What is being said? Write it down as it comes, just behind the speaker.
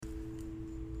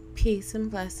Peace and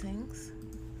blessings.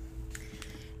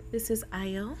 This is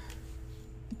Ayo.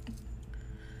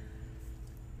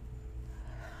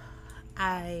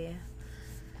 I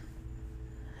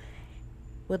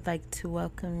would like to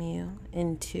welcome you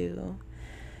into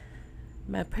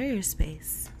my prayer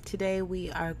space. Today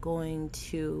we are going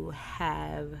to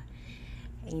have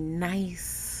a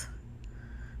nice,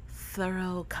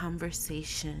 thorough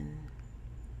conversation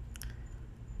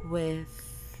with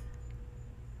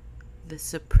the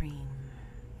Supreme,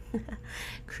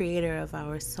 creator of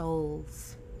our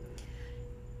souls,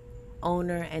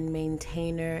 owner and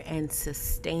maintainer and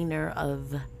sustainer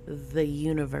of the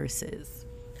universes.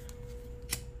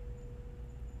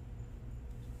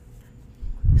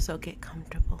 So get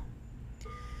comfortable.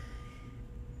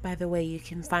 By the way, you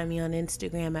can find me on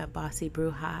Instagram at Bossy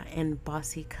Bruja and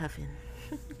Bossy Coven.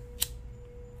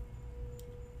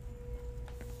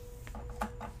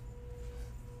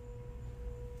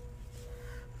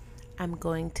 I'm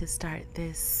going to start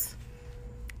this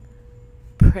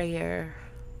prayer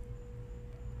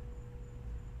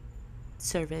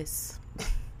service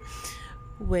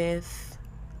with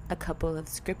a couple of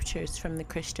scriptures from the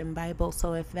Christian Bible.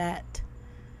 So if that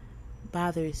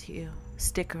bothers you,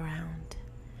 stick around,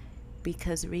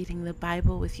 because reading the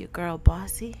Bible with your girl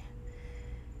Bossy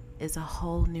is a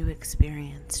whole new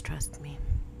experience, trust me.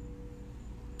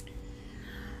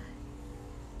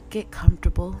 Get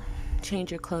comfortable.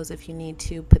 Change your clothes if you need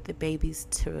to. Put the babies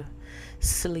to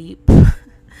sleep.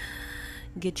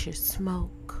 Get your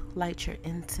smoke. Light your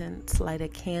incense. Light a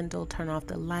candle. Turn off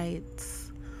the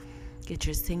lights. Get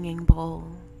your singing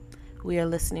bowl. We are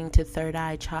listening to Third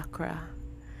Eye Chakra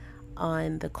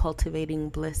on the Cultivating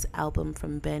Bliss album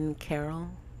from Ben Carroll.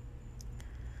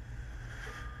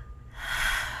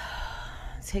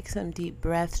 Take some deep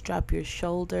breaths. Drop your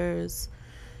shoulders.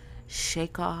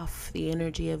 Shake off the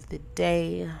energy of the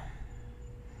day.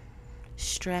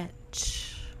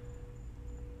 Stretch.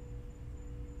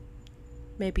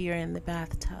 Maybe you're in the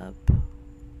bathtub.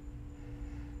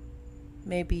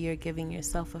 Maybe you're giving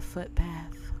yourself a foot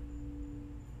bath.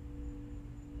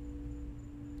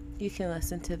 You can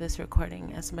listen to this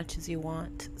recording as much as you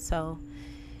want. So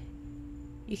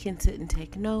you can sit and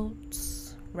take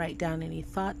notes, write down any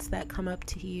thoughts that come up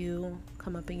to you,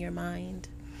 come up in your mind,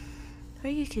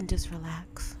 or you can just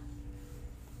relax.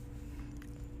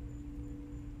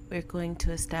 We're going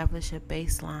to establish a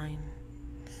baseline.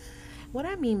 What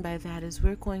I mean by that is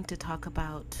we're going to talk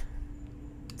about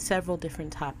several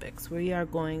different topics. We are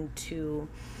going to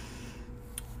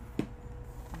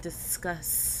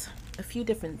discuss a few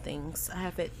different things. I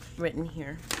have it written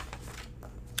here.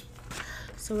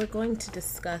 So we're going to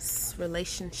discuss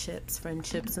relationships,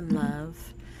 friendships, and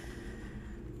love,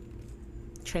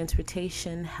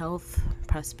 transportation, health,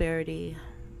 prosperity,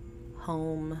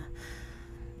 home,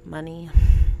 money,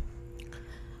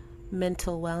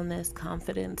 mental wellness,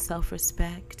 confidence,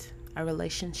 self-respect, our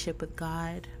relationship with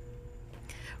God.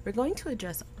 We're going to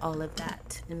address all of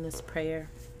that in this prayer.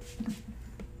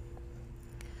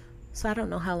 So I don't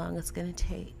know how long it's going to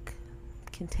take.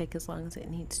 It can take as long as it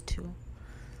needs to.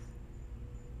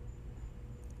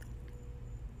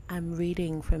 I'm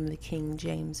reading from the King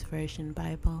James Version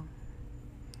Bible.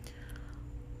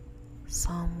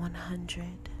 Psalm 100.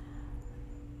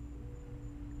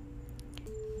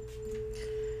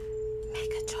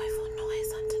 Make a joyful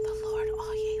noise unto the Lord,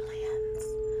 all ye lands.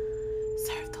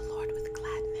 Serve the Lord with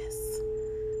gladness.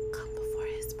 Come before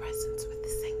his presence with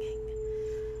singing.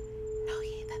 Know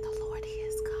ye that the Lord, he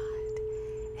is God.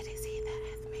 It is he that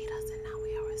hath made us, and not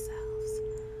we ourselves.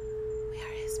 We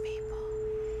are his people,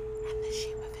 and the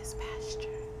sheep of his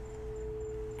pasture.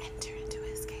 Enter into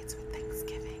his gates with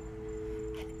thanksgiving,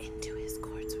 and into his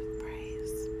courts with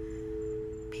praise.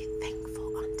 Be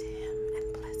thankful unto him,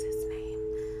 and bless his name.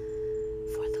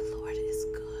 For the Lord is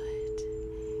good,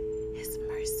 his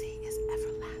mercy is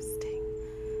everlasting,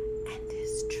 and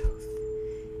his truth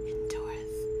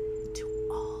endureth to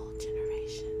all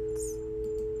generations.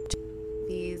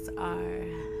 These are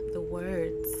the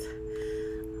words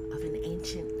of an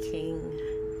ancient king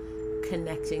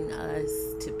connecting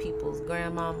us to people's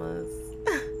grandmamas,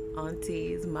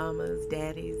 aunties, mamas,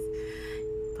 daddies,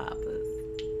 papas,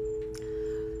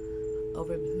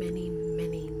 over many,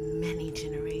 many, many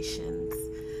generations,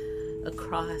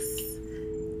 across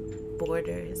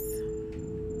borders,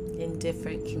 in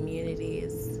different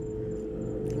communities,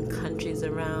 in countries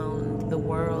around the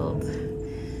world,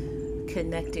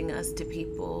 connecting us to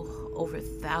people over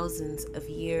thousands of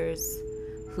years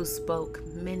who spoke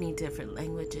many different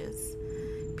languages,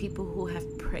 people who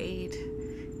have prayed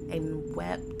and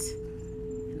wept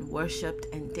and worshiped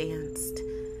and danced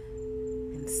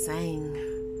and sang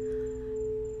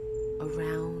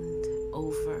around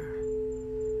over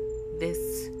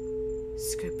this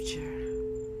scripture.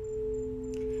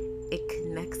 It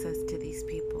connects us to these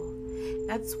people.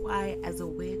 That's why, as a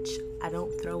witch, I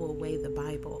don't throw away the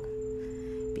Bible,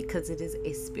 because it is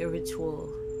a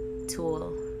spiritual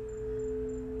tool,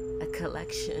 a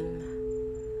collection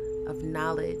of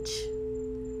knowledge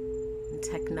and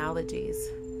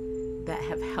technologies that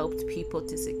have helped people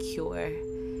to secure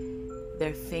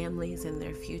their families and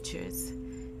their futures,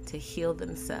 to heal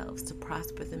themselves, to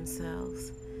prosper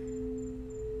themselves.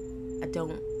 I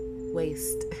don't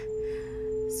waste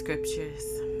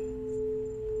scriptures.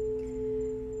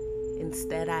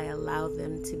 Instead, I allow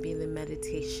them to be the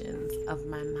meditations of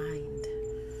my mind.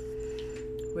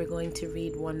 We're going to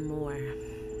read one more.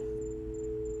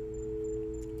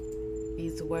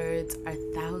 These words are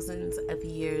thousands of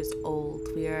years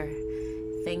old. We are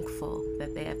thankful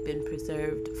that they have been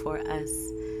preserved for us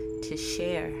to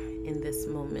share in this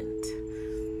moment.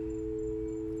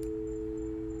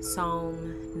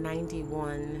 Psalm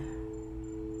 91,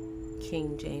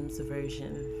 King James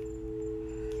Version.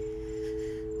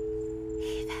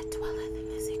 He that dwelleth in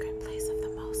the secret place of the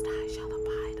Most High shall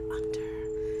abide under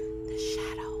the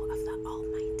shadow of the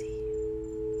Almighty.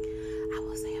 I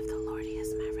will say of the Lord, He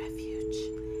is my refuge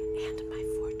and my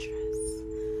fortress.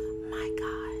 My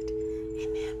God,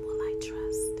 in Him will I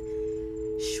trust.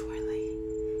 Surely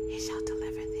He shall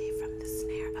deliver thee from the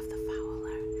snare of the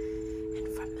fowler and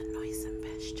from the noisome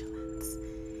pestilence.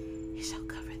 He shall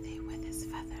cover thee with His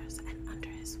feathers, and under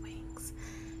His wings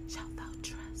shalt thou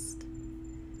trust.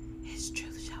 His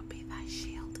truth shall be thy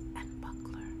shield and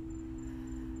buckler.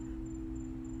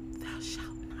 Thou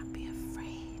shalt not be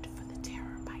afraid for the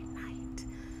terror by night,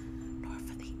 nor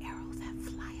for the arrow that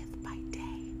flieth by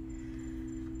day,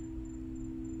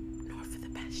 nor for the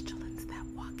pestilence that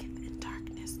walketh in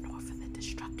darkness, nor for the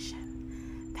destruction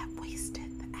that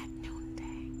wasteth at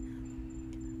noonday.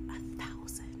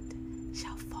 1,000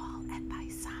 shall fall at thy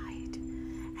side,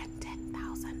 and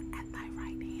 10,000 at thy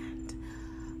right hand,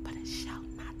 but it shall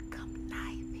not come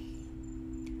nigh thee.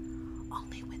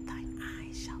 Only with thine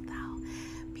eyes shalt thou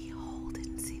behold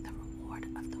and see the reward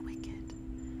of the wicked,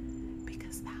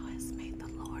 because thou hast made the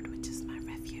Lord, which is my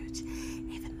refuge,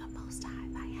 even the Most High,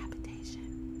 thy habitation.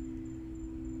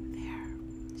 There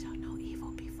shall no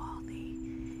evil befall thee,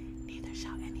 neither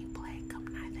shall any plague come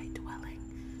nigh thy dwelling,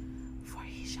 for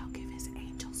He shall give His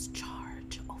angels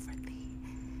charge over thee,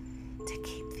 to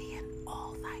keep thee in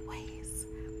all thy ways.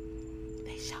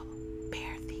 They shall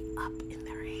bear thee up in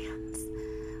their hands,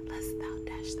 lest thou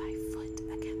dash thy foot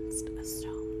against a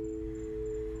stone.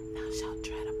 Thou shalt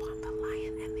tread upon the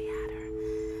lion and the adder,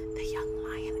 the young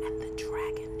lion and the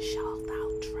dragon shalt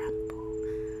thou trample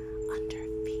under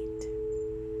feet,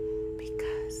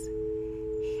 because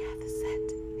He hath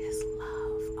set His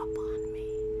love upon me.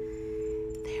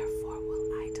 Therefore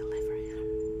will I deliver him.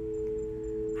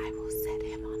 I will set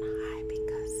him on high,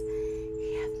 because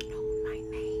he hath known my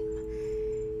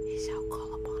name. He shall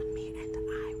call upon me, and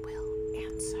I will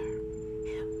answer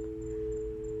him.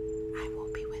 I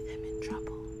will be with him in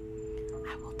trouble.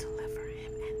 I will deliver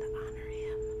him and honor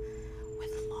him.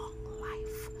 With long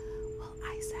life will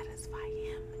I satisfy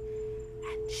him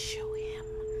and show him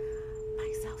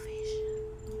my salvation.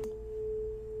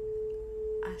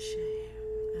 Ashe,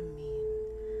 Amen,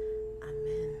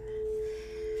 Amen.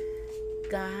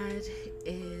 God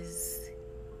is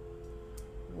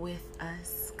with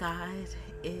us. God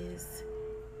is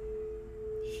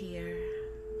here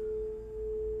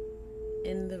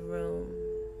in the room,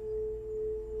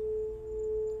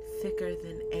 thicker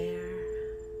than air,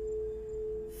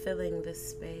 filling the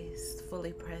space,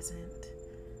 fully present,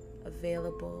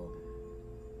 available,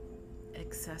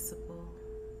 accessible,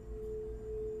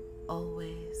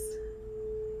 always.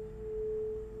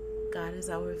 God is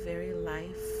our very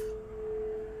life,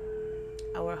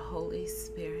 our Holy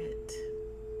Spirit.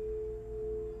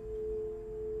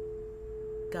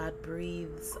 God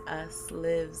breathes us,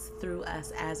 lives through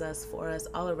us, as us, for us,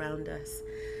 all around us.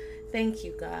 Thank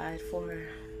you, God, for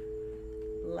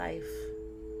life.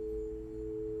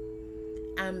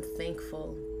 I'm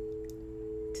thankful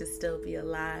to still be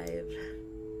alive.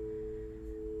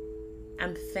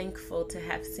 I'm thankful to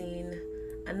have seen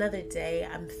another day.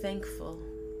 I'm thankful.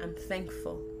 I'm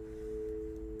thankful.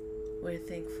 We're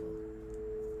thankful.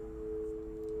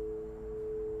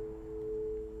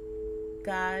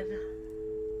 God,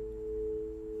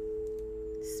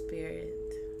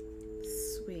 Spirit,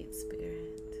 sweet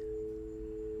Spirit,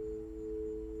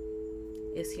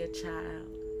 is your child.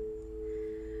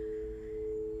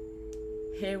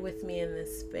 Here with me in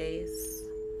this space,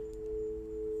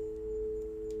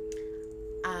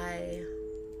 I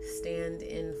stand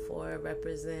in for,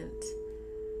 represent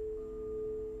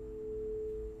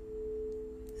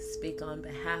speak on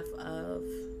behalf of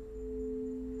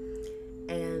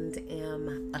and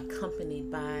am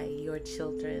accompanied by your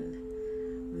children,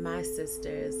 my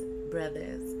sisters,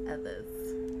 brothers, others.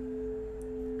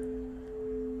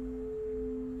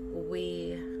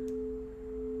 We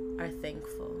are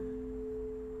thankful.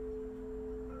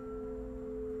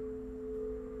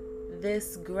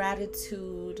 This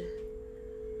gratitude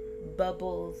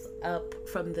bubbles up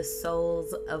from the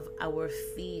soles of our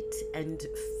feet and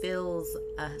fills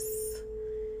us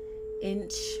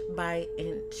inch by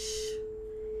inch,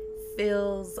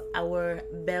 fills our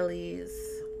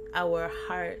bellies, our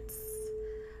hearts,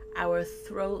 our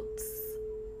throats,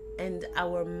 and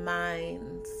our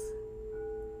minds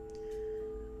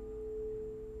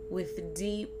with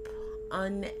deep,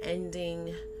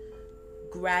 unending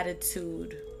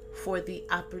gratitude for the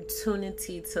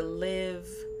opportunity to live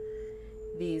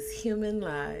these human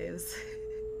lives.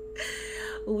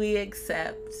 We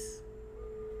accept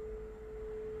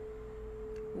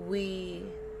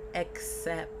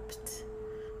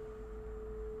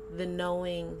the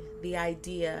knowing, the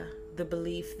idea, the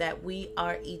belief that we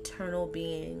are eternal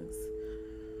beings,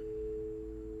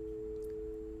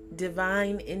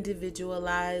 divine,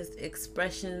 individualized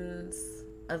expressions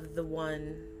of the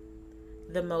One,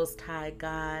 the Most High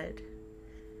God,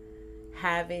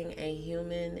 having a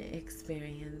human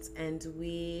experience, and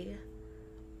we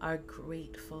are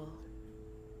grateful.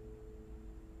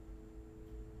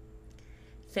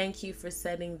 Thank you for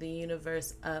setting the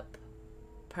universe up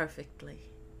perfectly.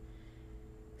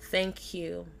 Thank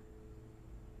you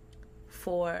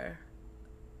for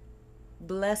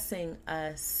blessing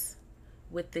us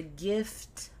with the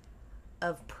gift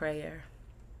of prayer,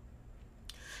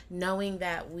 knowing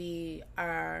that we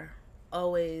are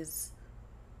always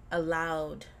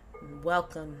allowed and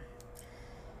welcome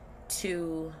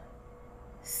to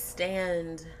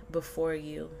stand before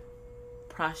you,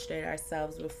 prostrate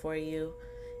ourselves before you,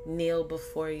 kneel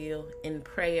before you in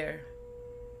prayer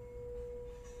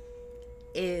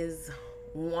is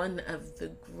one of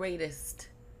the greatest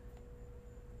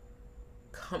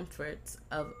comforts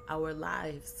of our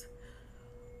lives.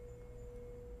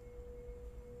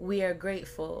 We are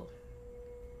grateful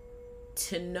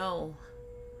to know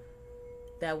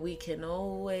that we can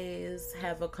always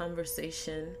have a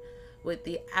conversation with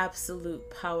the absolute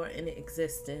power in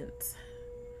existence,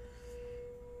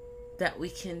 that we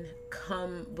can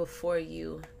come before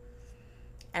you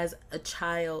as a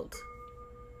child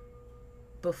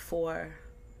before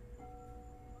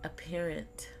a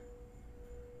parent,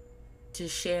 to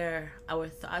share our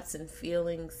thoughts and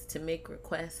feelings, to make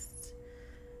requests,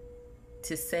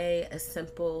 to say a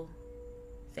simple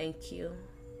thank you,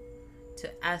 to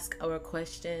ask our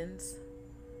questions,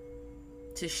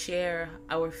 to share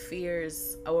our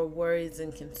fears, our worries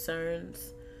and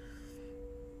concerns,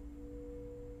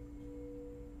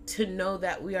 to know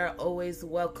that we are always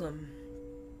welcome,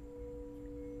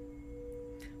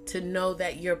 to know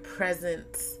that your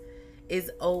presence is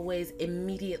always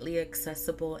immediately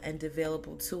accessible and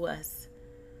available to us,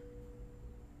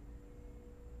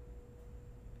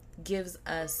 gives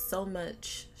us so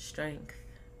much strength.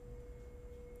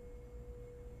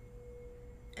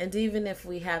 And even if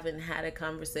we haven't had a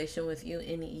conversation with you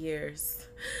in years,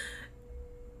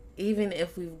 even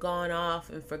if we've gone off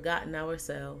and forgotten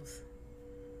ourselves,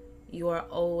 you are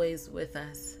always with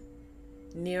us,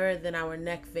 nearer than our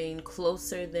neck vein,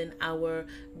 closer than our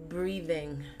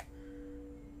breathing,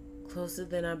 closer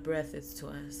than our breath is to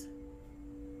us.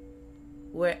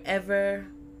 Wherever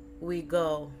we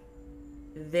go,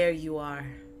 there you are.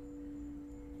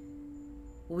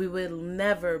 We will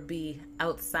never be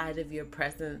outside of your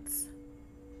presence,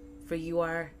 for you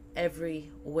are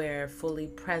everywhere, fully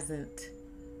present,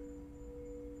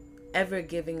 ever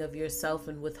giving of yourself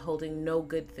and withholding no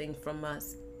good thing from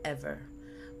us, ever.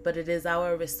 But it is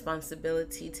our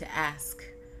responsibility to ask,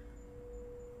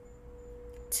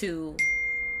 to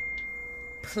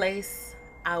place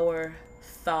our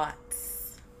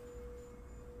thoughts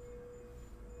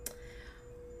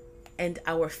and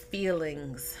our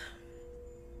feelings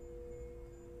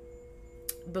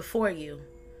before you,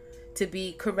 to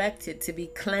be corrected, to be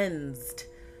cleansed,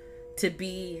 to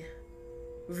be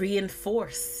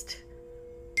reinforced.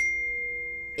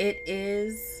 It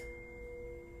is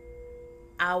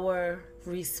our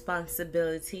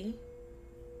responsibility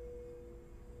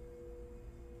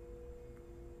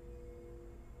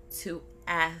to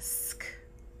ask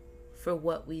for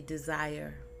what we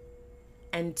desire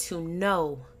and to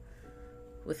know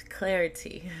with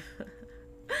clarity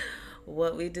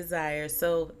what we desire.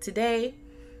 So today,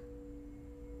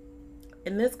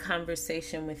 in this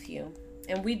conversation with you,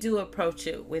 And we do approach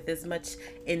it with as much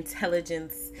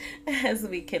intelligence as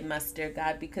we can muster,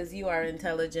 God, because you are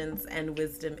intelligence and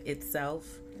wisdom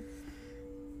itself.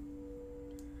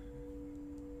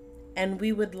 And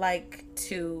we would like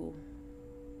to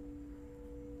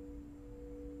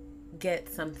get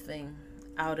something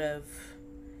out of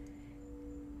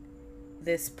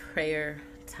this prayer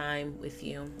time with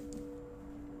you.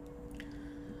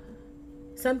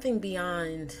 Something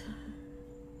beyond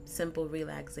simple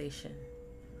relaxation.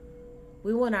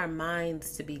 We want our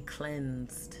minds to be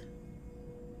cleansed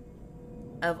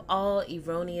of all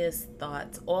erroneous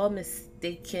thoughts, all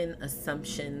mistaken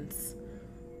assumptions,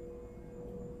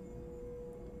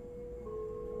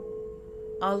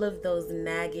 all of those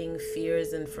nagging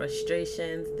fears and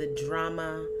frustrations, the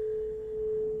drama,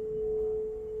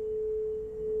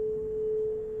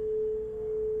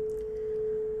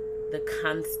 the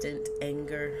constant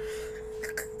anger.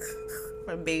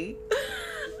 For me.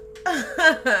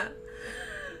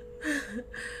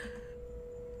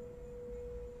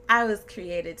 I was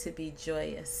created to be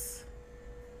joyous,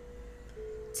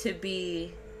 to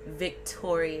be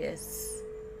victorious.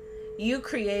 You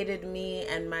created me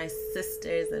and my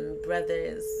sisters and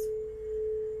brothers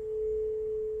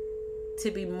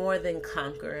to be more than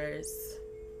conquerors,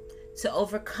 to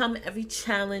overcome every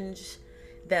challenge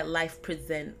that life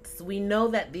presents. We know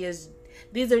that these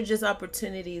are just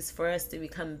opportunities for us to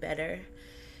become better.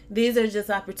 These are just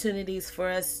opportunities for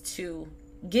us to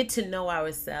get to know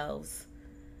ourselves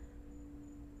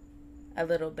a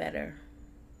little better.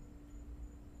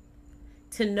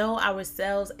 To know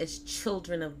ourselves as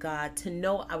children of God, to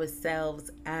know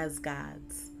ourselves as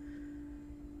gods.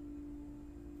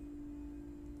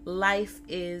 Life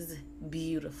is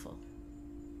beautiful.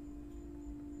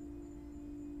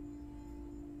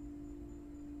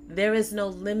 There is no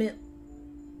limit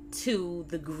to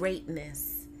the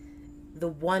greatness, the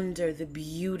wonder, the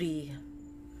beauty,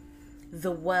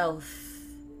 the wealth,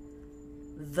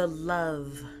 the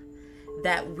love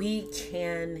that we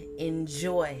can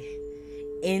enjoy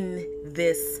in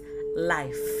this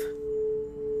life.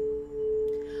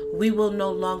 We will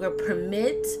no longer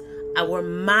permit our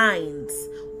minds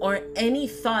or any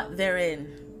thought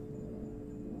therein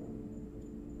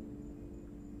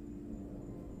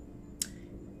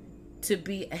to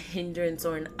be a hindrance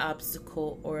or an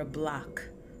obstacle or a block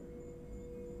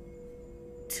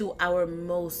to our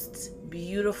most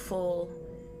beautiful,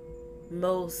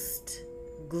 most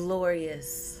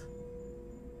glorious,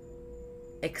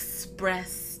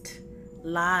 expressed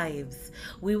lives.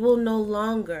 We will no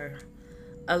longer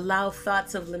allow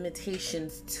thoughts of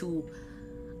limitations to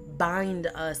bind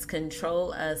us,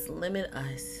 control us, limit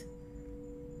us.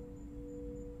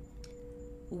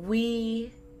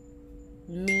 We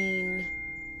mean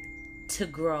to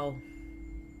grow.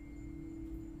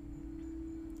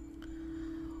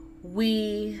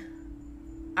 We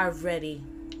are ready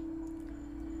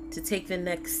to take the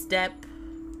next step,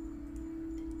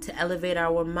 to elevate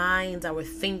our minds, our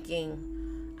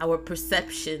thinking, our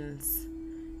perceptions,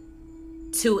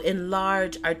 to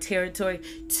enlarge our territory,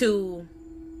 to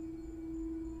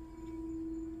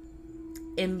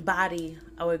embody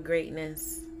our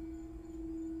greatness.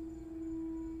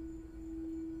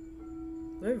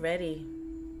 We're ready.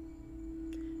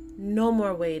 No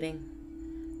more waiting.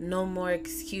 No more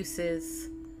excuses.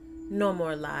 No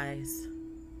more lies.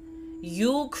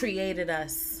 You created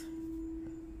us.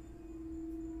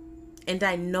 And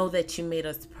I know that you made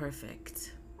us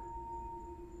perfect.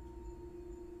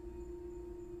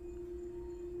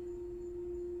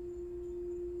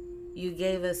 You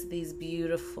gave us these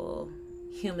beautiful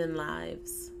human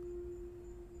lives.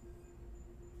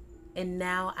 And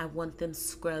now I want them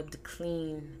scrubbed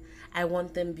clean. I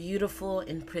want them beautiful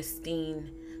and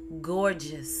pristine,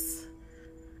 gorgeous,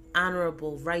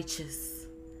 honorable, righteous,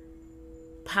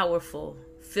 powerful,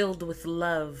 filled with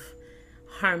love,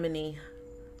 harmony,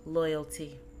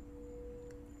 loyalty,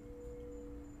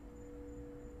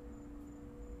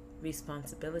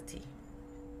 responsibility.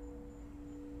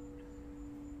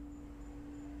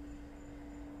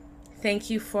 Thank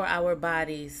you for our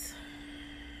bodies.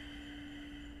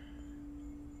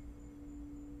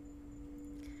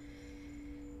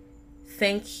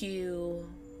 Thank you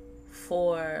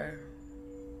for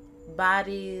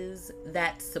bodies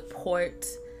that support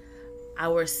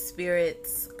our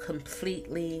spirits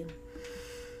completely,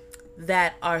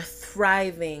 that are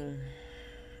thriving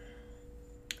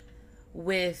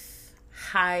with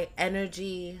high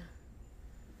energy,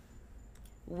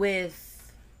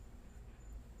 with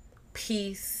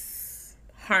peace,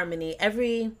 harmony.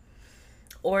 Every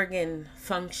organ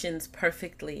functions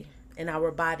perfectly in our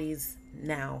bodies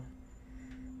now.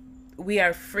 We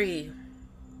are free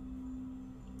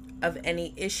of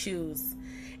any issues.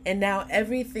 And now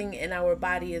everything in our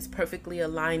body is perfectly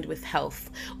aligned with health.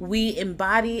 We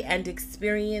embody and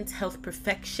experience health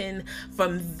perfection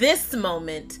from this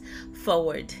moment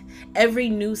forward. Every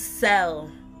new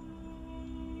cell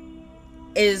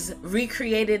is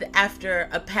recreated after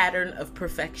a pattern of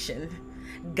perfection.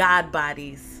 God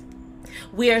bodies.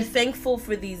 We are thankful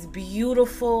for these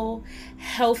beautiful,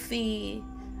 healthy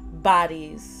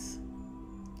bodies.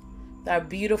 Our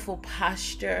beautiful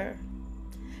posture,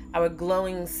 our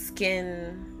glowing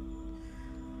skin,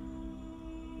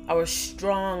 our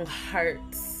strong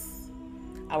hearts,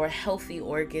 our healthy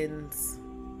organs,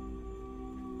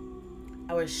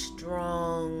 our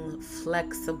strong,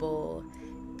 flexible,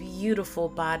 beautiful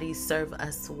bodies serve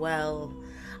us well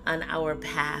on our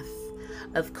path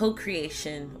of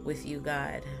co-creation with you,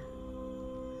 God.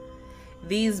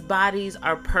 These bodies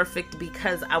are perfect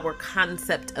because our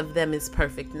concept of them is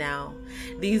perfect now.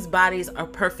 These bodies are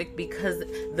perfect because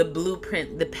the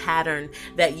blueprint, the pattern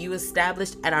that you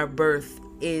established at our birth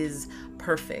is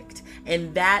perfect.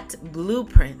 And that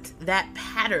blueprint, that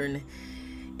pattern,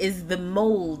 is the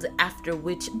mold after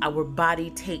which our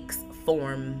body takes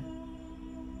form.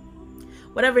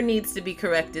 Whatever needs to be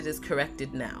corrected is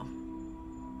corrected now.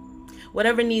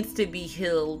 Whatever needs to be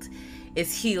healed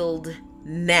is healed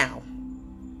now.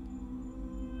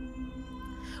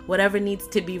 Whatever needs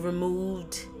to be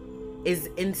removed is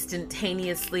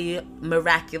instantaneously,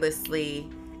 miraculously,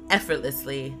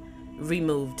 effortlessly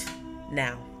removed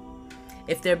now.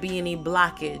 If there be any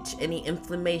blockage, any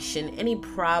inflammation, any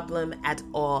problem at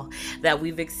all that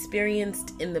we've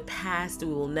experienced in the past,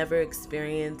 we will never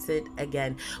experience it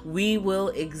again. We will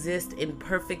exist in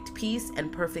perfect peace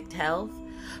and perfect health,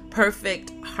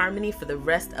 perfect harmony for the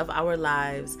rest of our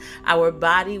lives. Our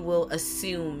body will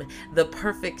assume the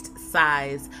perfect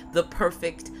size, the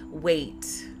perfect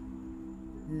weight.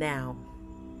 Now,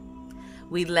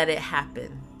 we let it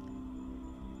happen.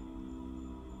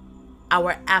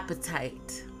 Our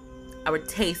appetite, our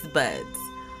taste buds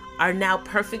are now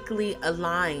perfectly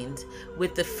aligned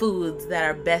with the foods that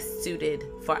are best suited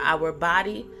for our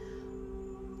body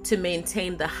to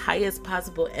maintain the highest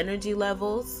possible energy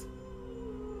levels.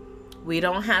 We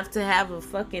don't have to have a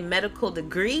fucking medical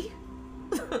degree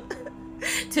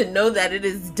to know that it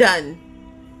is done.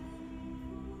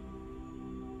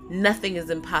 Nothing is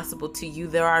impossible to you.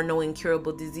 There are no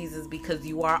incurable diseases because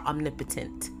you are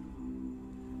omnipotent.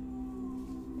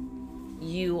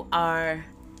 You are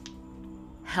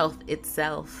health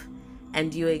itself,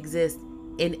 and you exist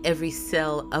in every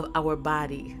cell of our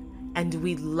body, and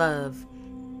we love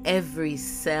every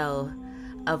cell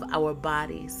of our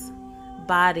bodies.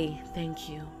 Body, thank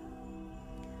you.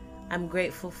 I'm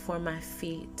grateful for my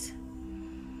feet.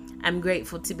 I'm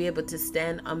grateful to be able to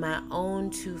stand on my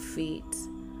own 2 feet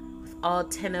with all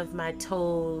 10 of my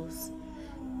toes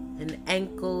and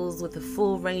ankles with a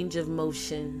full range of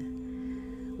motion,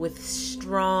 with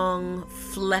strong,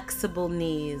 flexible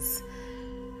knees.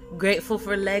 Grateful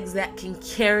for legs that can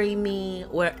carry me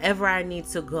wherever I need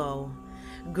to go.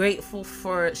 Grateful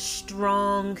for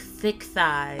strong, thick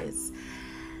thighs.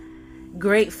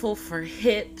 Grateful for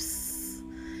hips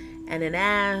and an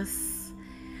ass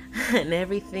and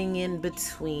everything in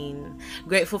between.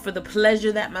 Grateful for the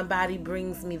pleasure that my body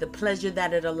brings me, the pleasure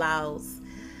that it allows.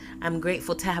 I'm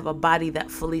grateful to have a body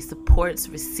that fully supports,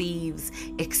 receives,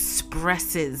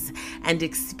 expresses, and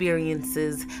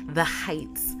experiences the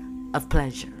heights of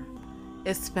pleasure,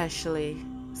 especially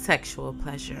sexual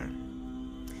pleasure.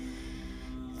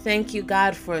 Thank you,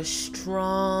 God, for a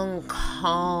strong,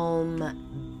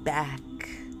 calm back.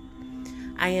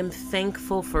 I am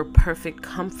thankful for perfect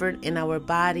comfort in our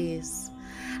bodies.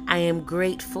 I am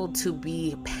grateful to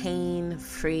be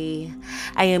pain-free.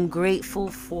 I am grateful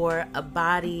for a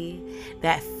body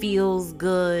that feels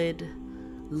good,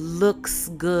 looks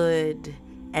good,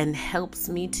 and helps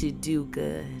me to do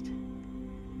good.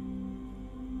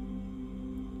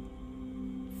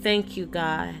 Thank you,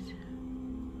 God,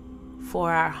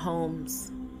 for our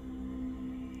homes.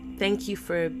 Thank you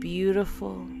for a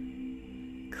beautiful,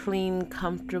 clean,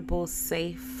 comfortable,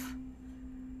 safe,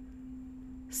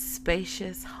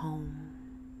 spacious home.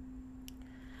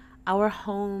 Our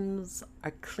homes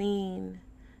are clean.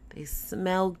 They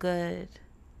smell good.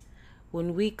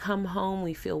 When we come home,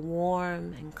 we feel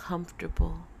warm and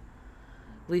comfortable.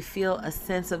 We feel a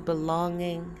sense of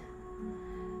belonging.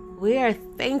 We are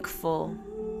thankful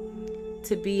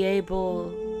to be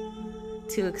able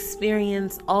to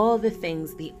experience all the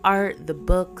things, the art, the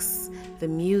books, the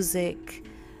music,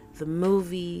 the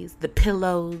movies, the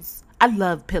pillows. I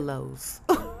love pillows.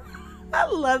 I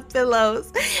love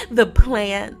pillows. The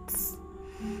plants,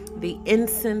 the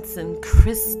incense and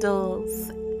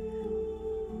crystals,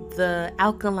 the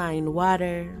alkaline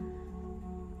water,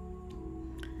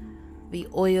 the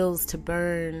oils to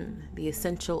burn, the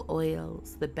essential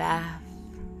oils, the bath,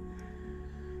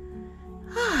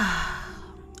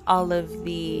 all of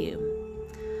the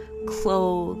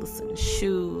clothes and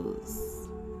shoes,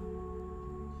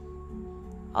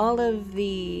 all of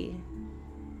the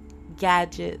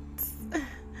gadgets,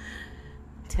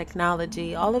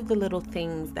 technology, all of the little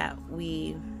things that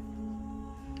we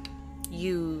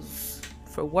use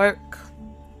for work,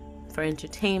 for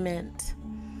entertainment.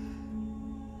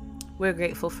 We're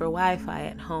grateful for Wi-Fi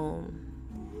at home.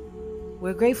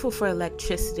 We're grateful for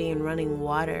electricity and running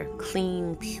water,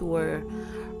 clean, pure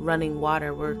running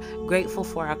water. We're grateful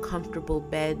for our comfortable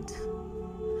bed.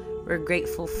 We're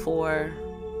grateful for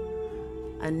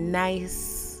a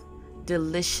nice,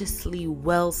 deliciously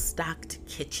well-stocked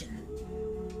kitchen.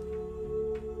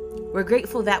 We're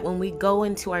grateful that when we go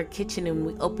into our kitchen and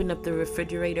we open up the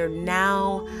refrigerator,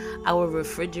 now our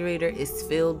refrigerator is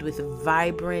filled with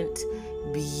vibrant,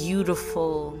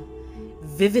 beautiful,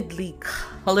 vividly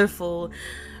colorful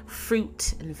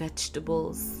fruit and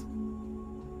vegetables,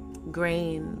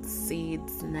 grains,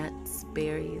 seeds, nuts,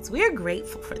 berries. We are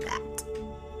grateful for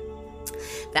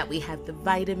that we have the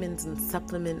vitamins and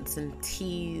supplements and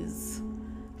teas,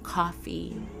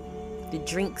 coffee, the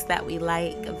drinks that we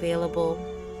like available.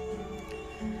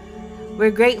 We're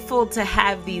grateful to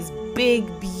have these big,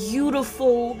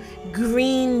 beautiful,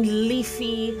 green,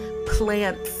 leafy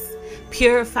plants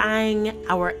purifying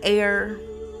our air,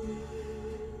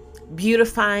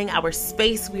 beautifying our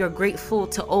space. We are grateful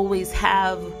to always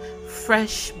have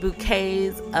fresh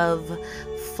bouquets of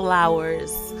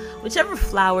flowers, whichever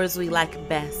flowers we like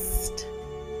best.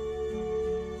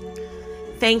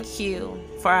 Thank you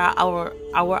for our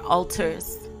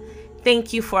altars.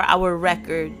 Thank you for our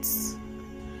records.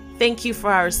 Thank you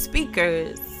for our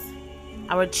speakers,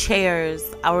 our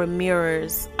chairs, our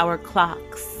mirrors, our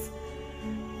clocks.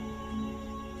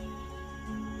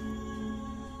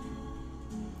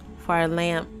 For our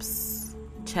lamps,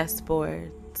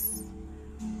 chessboards.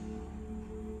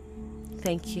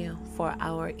 Thank you for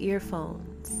our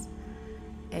earphones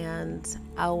and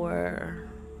our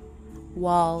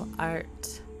wall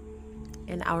art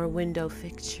and our window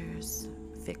fixtures.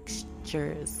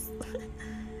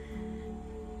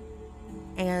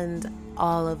 And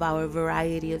all of our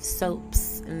variety of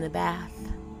soaps in the bath,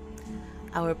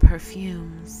 our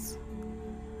perfumes,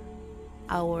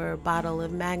 our bottle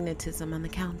of magnetism on the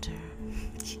counter.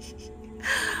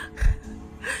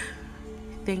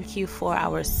 Thank you for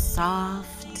our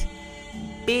soft,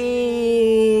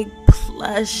 big,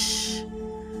 plush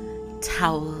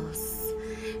towels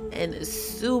and a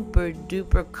super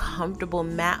duper comfortable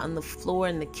mat on the floor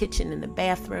in the kitchen and the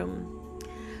bathroom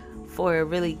for a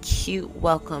really cute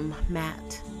welcome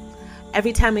mat.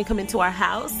 Every time we come into our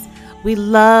house, we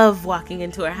love walking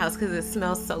into our house because it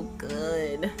smells so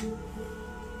good.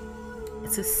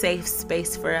 It's a safe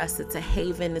space for us. It's a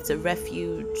haven. It's a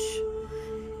refuge.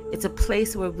 It's a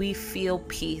place where we feel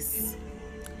peace.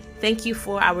 Thank you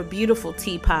for our beautiful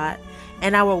teapot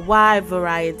and our wide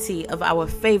variety of our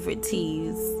favorite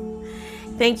teas.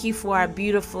 Thank you for our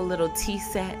beautiful little tea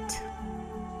set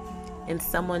and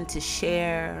someone to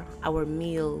share our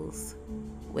meals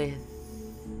with.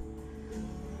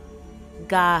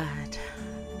 God,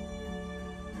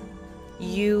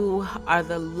 you are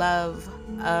the love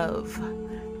of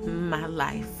my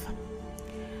life.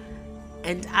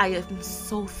 And I am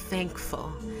so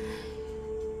thankful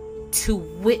to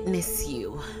witness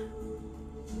you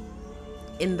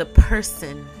in the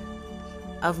person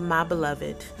of my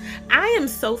beloved. I am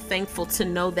so thankful to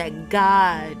know that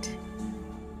God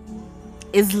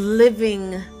is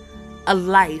living a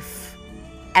life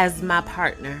as my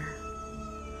partner.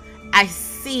 I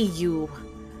see you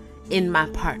in my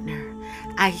partner.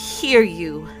 I hear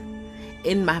you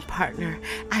in my partner.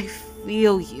 I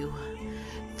feel you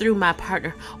through my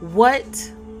partner.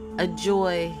 What a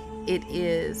joy it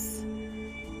is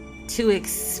to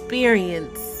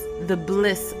experience the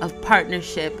bliss of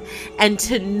partnership and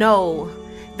to know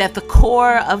that the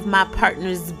core of my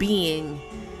partner's being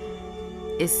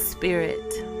is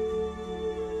spirit.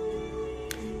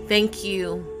 Thank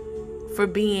you for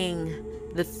being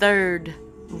the third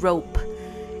rope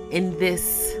in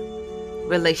this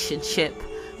relationship,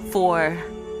 for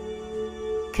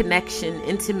connection,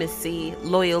 intimacy,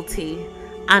 loyalty,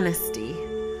 honesty,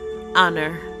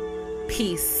 honor,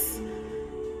 peace,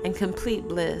 and complete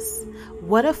bliss.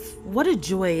 What a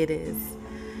joy it is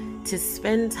to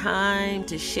spend time,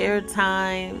 to share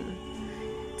time,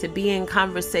 to be in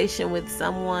conversation with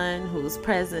someone whose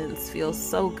presence feels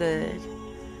so good,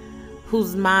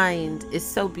 whose mind is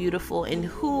so beautiful, and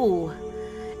who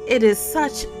It is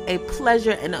such a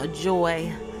pleasure and a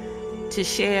joy to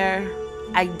share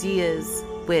ideas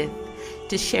with,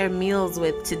 to share meals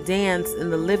with, to dance in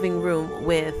the living room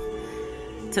with,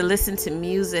 to listen to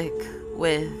music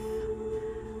with.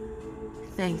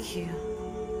 Thank you.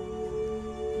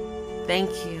 Thank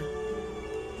you.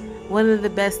 One of the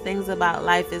best things about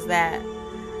life is that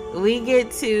we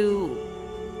get to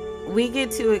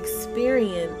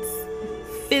experience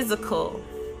physical,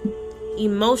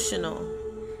 emotional,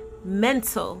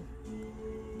 mental,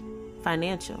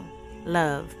 financial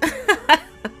love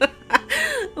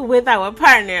with our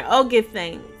partner. Oh, give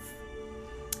thanks.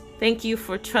 Thank you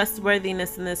for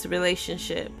trustworthiness in this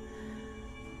relationship.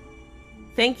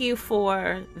 Thank you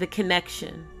for the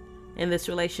connection in this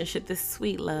relationship, this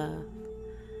sweet love.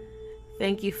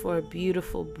 Thank you for a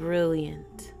beautiful,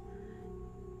 brilliant,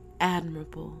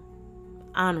 admirable,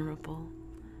 honorable,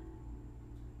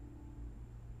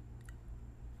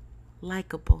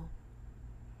 likable,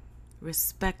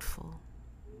 respectful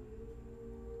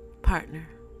partner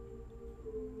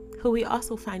who we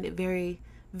also find it very,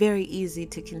 very easy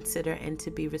to consider and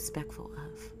to be respectful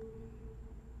of.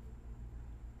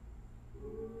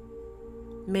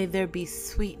 May there be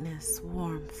sweetness,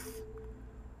 warmth,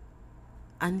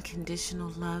 unconditional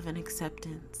love and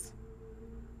acceptance,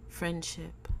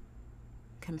 friendship,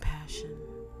 compassion,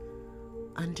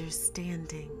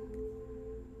 understanding,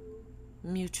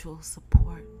 mutual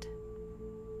support.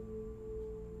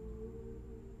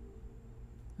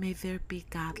 May there be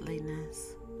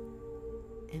godliness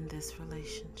in this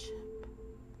relationship.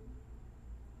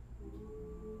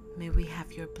 May we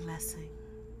have your blessing.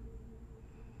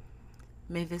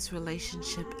 May this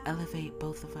relationship elevate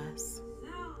both of us.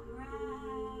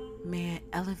 May it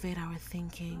elevate our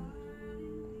thinking.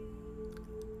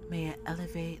 May it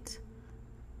elevate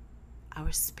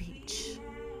our speech.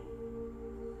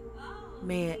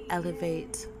 May it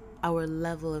elevate our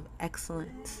level of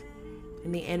excellence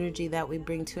and the energy that we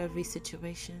bring to every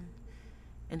situation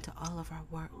and to all of our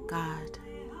work. God,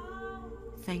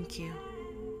 thank you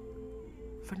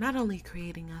for not only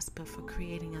creating us, but for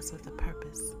creating us with a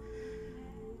purpose.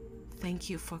 Thank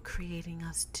you for creating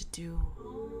us to do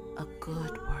a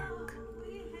good work,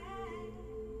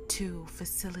 to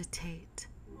facilitate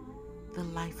the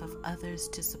life of others,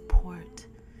 to support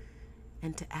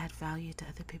and to add value to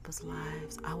other people's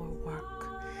lives. Our work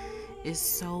is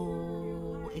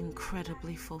so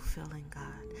incredibly fulfilling, God.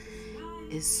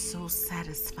 Is so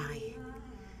satisfying.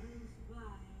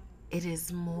 It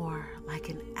is more like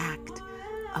an act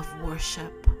of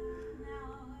worship.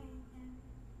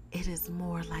 It is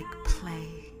more like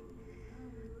play.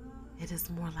 It is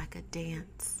more like a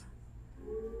dance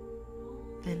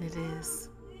than it is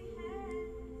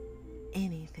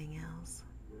anything else.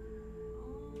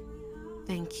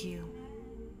 Thank you.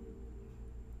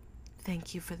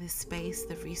 Thank you for this space,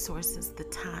 the resources, the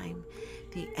time,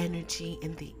 the energy,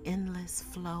 and the endless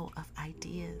flow of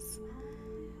ideas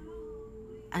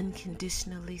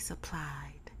unconditionally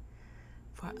supplied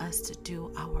for us to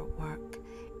do our work.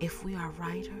 If we are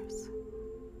writers,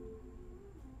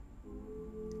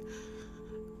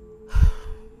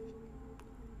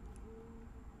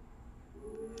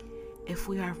 if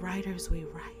we are writers, we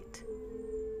write.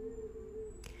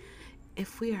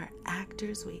 If we are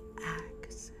actors, we act.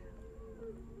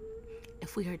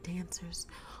 If we are dancers,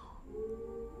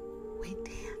 we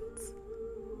dance.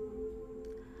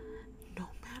 No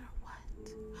matter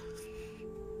what.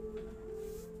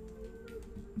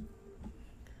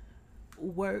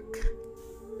 Work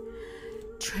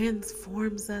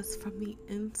transforms us from the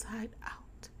inside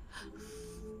out.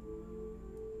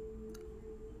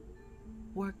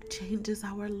 Work changes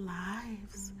our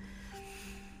lives.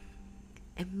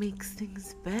 It makes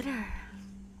things better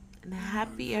and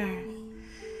happier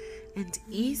and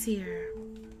easier.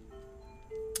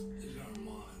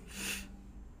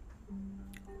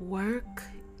 Work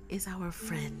is our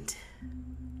friend.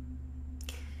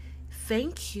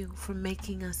 Thank you for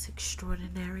making us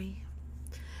extraordinary,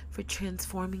 for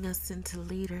transforming us into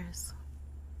leaders,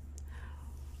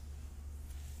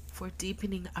 for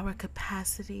deepening our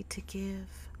capacity to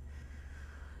give,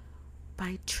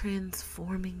 by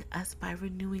transforming us, by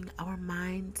renewing our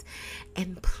minds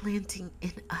and planting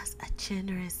in us a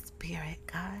generous spirit,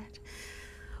 God.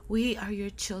 We are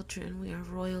your children. We are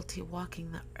royalty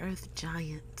walking the earth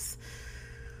giants,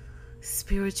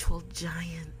 spiritual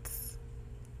giants.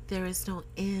 There is no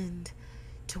end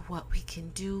to what we can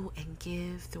do and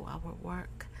give through our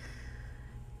work.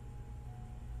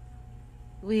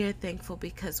 We are thankful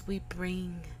because we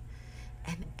bring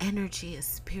an energy, a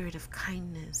spirit of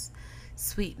kindness,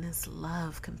 sweetness,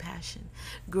 love, compassion,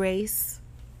 grace,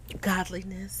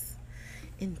 godliness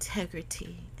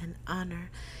integrity and honor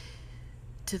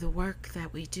to the work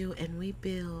that we do, and we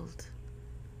build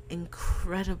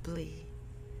incredibly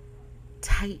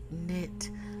tight-knit,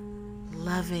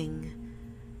 loving,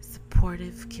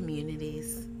 supportive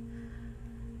communities.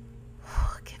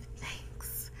 Oh, give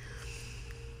thanks.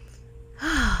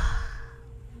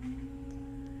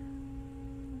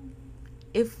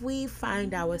 If we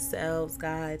find ourselves,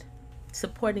 God,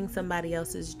 supporting somebody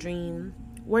else's dream,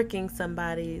 working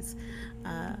somebody's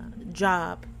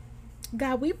job,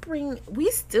 God,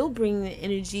 we still bring the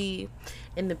energy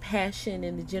and the passion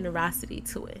and the generosity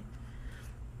to it.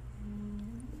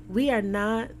 We are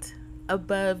not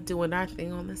above doing our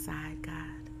thing on the side, God.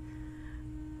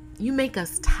 You make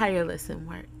us tireless in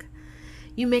work.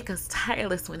 You make us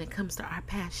tireless when it comes to our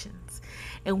passions.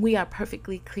 And we are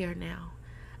perfectly clear now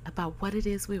about what it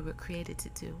is we were created to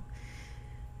do.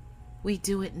 We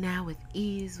do it now with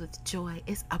ease, with joy.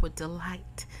 It's our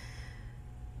delight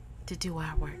to do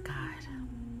our work, God.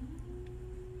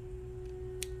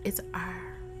 It's our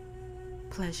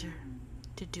pleasure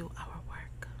to do our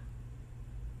work.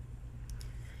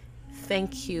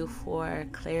 Thank you for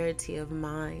clarity of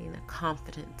mind, a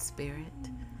confident spirit.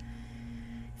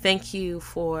 Thank you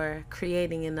for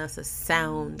creating in us a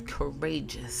sound,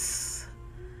 courageous,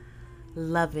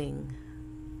 loving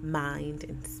mind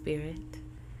and spirit.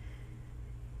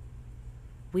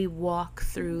 We walk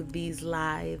through these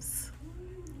lives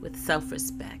with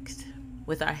self-respect,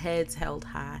 with our heads held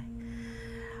high.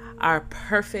 Our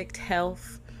perfect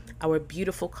health, our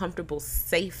beautiful, comfortable,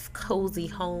 safe, cozy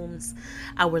homes,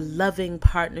 our loving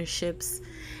partnerships,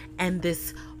 and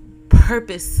this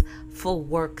purposeful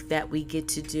work that we get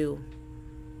to do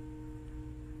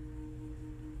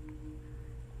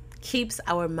keeps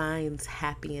our minds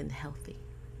happy and healthy.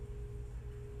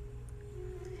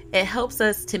 It helps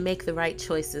us to make the right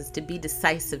choices, to be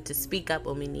decisive, to speak up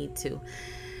when we need to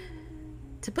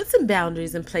put some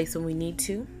boundaries in place when we need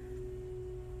to,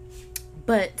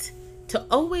 but to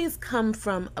always come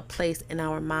from a place in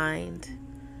our mind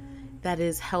that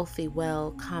is healthy,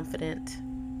 well, confident,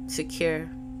 secure,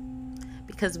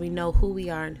 because we know who we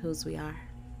are and whose we are.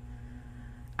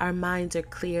 Our minds are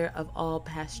clear of all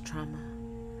past trauma.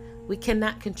 We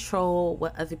cannot control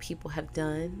what other people have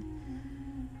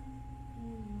done,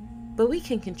 but we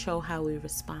can control how we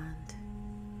respond.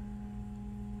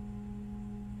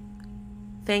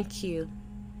 Thank you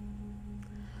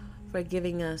for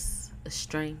giving us a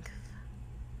strength,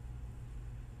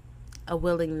 a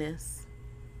willingness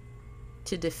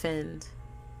to defend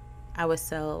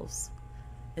ourselves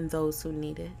and those who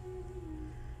need it,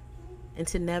 and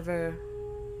to never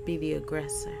be the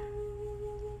aggressor.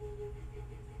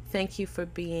 Thank you for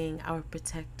being our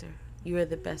protector. You are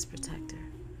the best protector.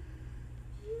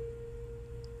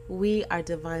 We are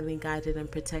divinely guided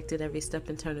and protected every step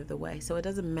and turn of the way. So it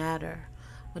doesn't matter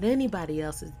what anybody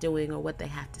else is doing or what they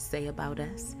have to say about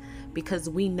us, because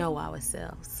we know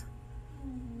ourselves.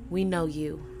 We know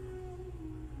you.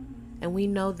 And we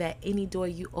know that any door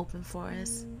you open for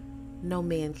us, no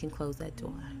man can close that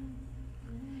door.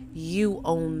 You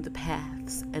own the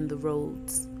paths and the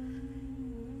roads.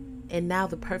 And now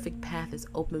the perfect path is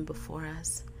open before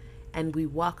us, and we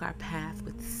walk our path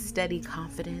with steady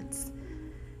confidence,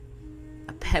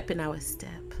 a pep in our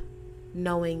step,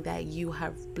 knowing that you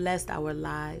have blessed our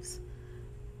lives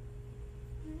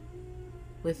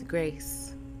with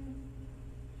grace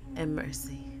and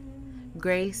mercy.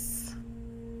 Grace,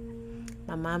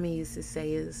 my mommy used to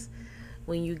say, is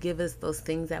when you give us those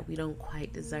things that we don't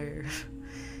quite deserve.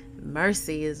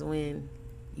 Mercy is when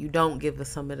you don't give us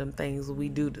some of them things we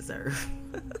do deserve.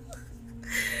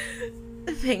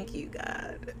 Thank you,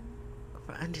 God,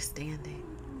 for understanding.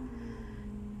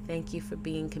 Thank you for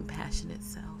being compassionate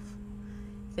self.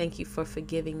 Thank you for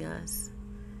forgiving us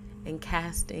and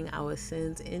casting our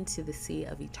sins into the sea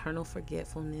of eternal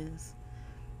forgetfulness,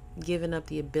 giving up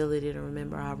the ability to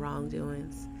remember our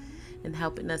wrongdoings, and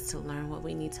helping us to learn what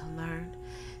we need to learn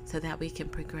so that we can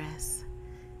progress.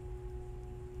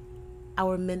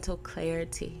 Our mental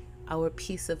clarity, our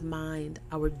peace of mind,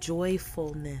 our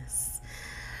joyfulness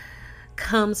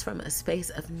comes from a space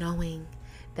of knowing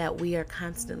that we are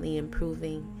constantly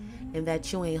improving and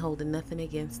that you ain't holding nothing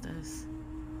against us.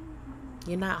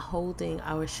 You're not holding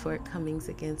our shortcomings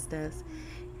against us.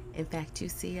 In fact, you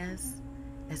see us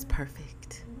as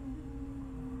perfect.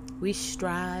 We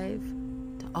strive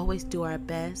to always do our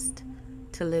best,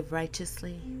 to live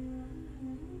righteously,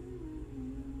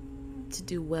 to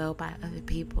do well by other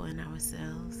people and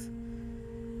ourselves.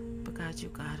 But God, you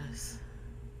got us.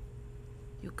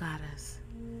 You got us.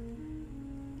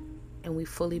 And we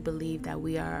fully believe that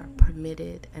we are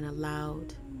permitted and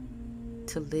allowed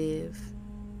to live,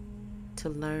 to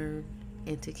learn,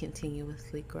 and to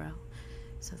continuously grow.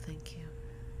 So thank you.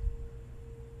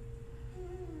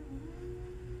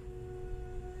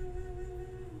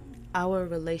 Our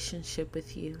relationship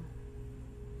with you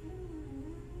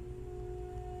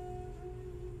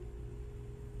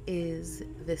is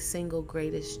the single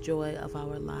greatest joy of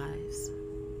our lives.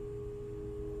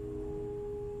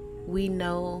 We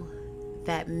know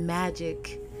that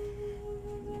magic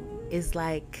is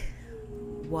like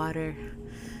water.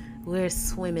 We're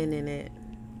swimming in it.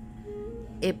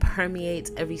 It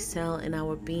permeates every cell in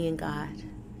our being, God.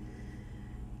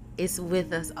 It's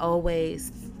with us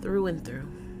always, through and through.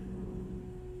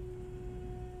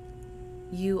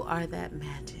 You are that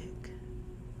magic.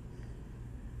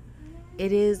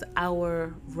 It is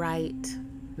our right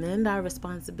and our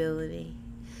responsibility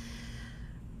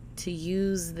to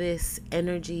use this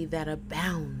energy that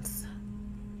abounds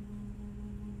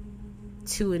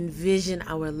to envision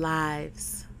our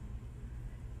lives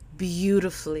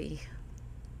beautifully,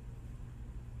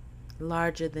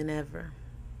 larger than ever.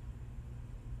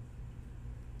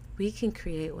 We can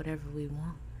create whatever we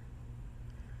want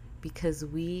because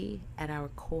we, at our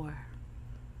core,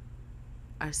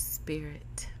 are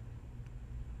spirit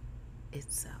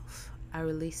itself. I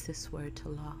release this word to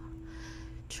law,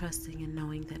 trusting and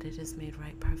knowing that it is made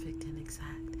right, perfect, and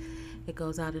exact. It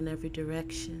goes out in every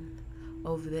direction,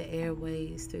 over the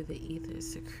airways, through the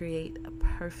ethers, to create a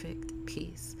perfect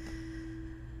peace,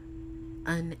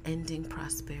 unending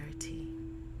prosperity.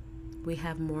 We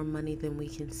have more money than we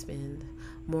can spend,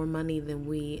 more money than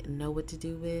we know what to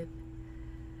do with.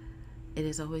 It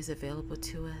is always available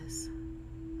to us.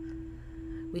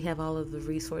 We have all of the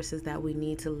resources that we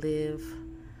need to live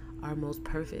our most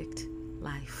perfect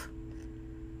life.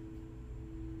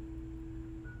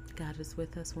 God is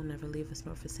with us, will never leave us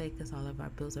nor forsake us. All of our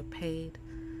bills are paid.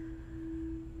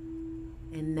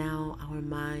 And now our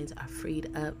minds are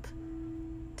freed up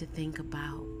to think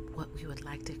about what we would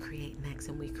like to create next,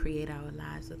 and we create our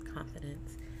lives with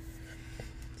confidence.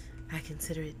 I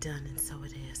consider it done, and so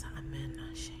it is. Amen.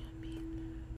 Ashe.